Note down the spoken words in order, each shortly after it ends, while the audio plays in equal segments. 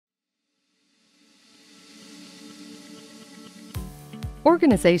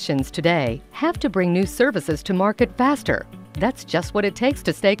Organizations today have to bring new services to market faster. That's just what it takes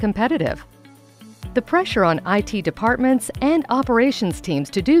to stay competitive. The pressure on IT departments and operations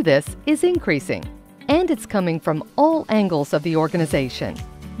teams to do this is increasing, and it's coming from all angles of the organization.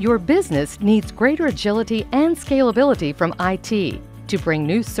 Your business needs greater agility and scalability from IT to bring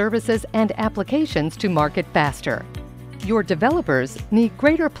new services and applications to market faster. Your developers need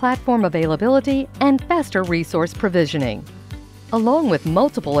greater platform availability and faster resource provisioning, along with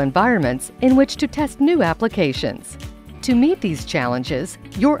multiple environments in which to test new applications. To meet these challenges,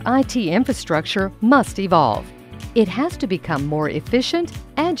 your IT infrastructure must evolve. It has to become more efficient,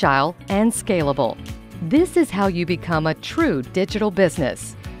 agile, and scalable. This is how you become a true digital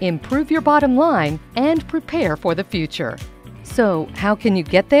business, improve your bottom line, and prepare for the future. So, how can you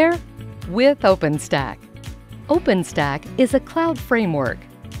get there? With OpenStack. OpenStack is a cloud framework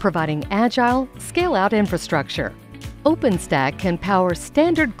providing agile, scale-out infrastructure. OpenStack can power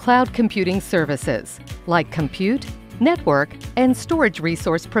standard cloud computing services like compute, network, and storage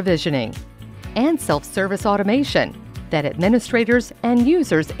resource provisioning, and self-service automation that administrators and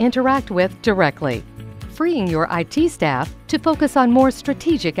users interact with directly, freeing your IT staff to focus on more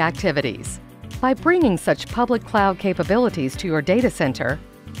strategic activities. By bringing such public cloud capabilities to your data center,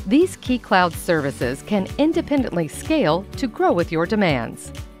 these key cloud services can independently scale to grow with your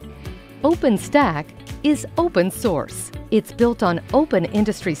demands. OpenStack is open source. It's built on open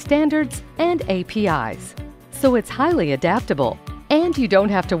industry standards and APIs, so it's highly adaptable, and you don't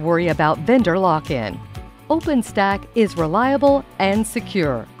have to worry about vendor lock-in. OpenStack is reliable and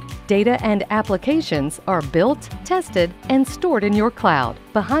secure. Data and applications are built, tested, and stored in your cloud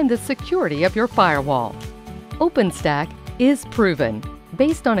behind the security of your firewall. OpenStack is proven.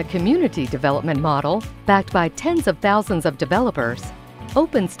 Based on a community development model backed by tens of thousands of developers,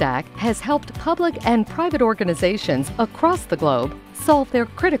 OpenStack has helped public and private organizations across the globe solve their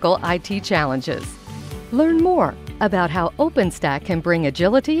critical IT challenges. Learn more about how OpenStack can bring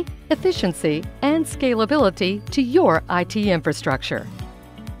agility, efficiency, and scalability to your IT infrastructure.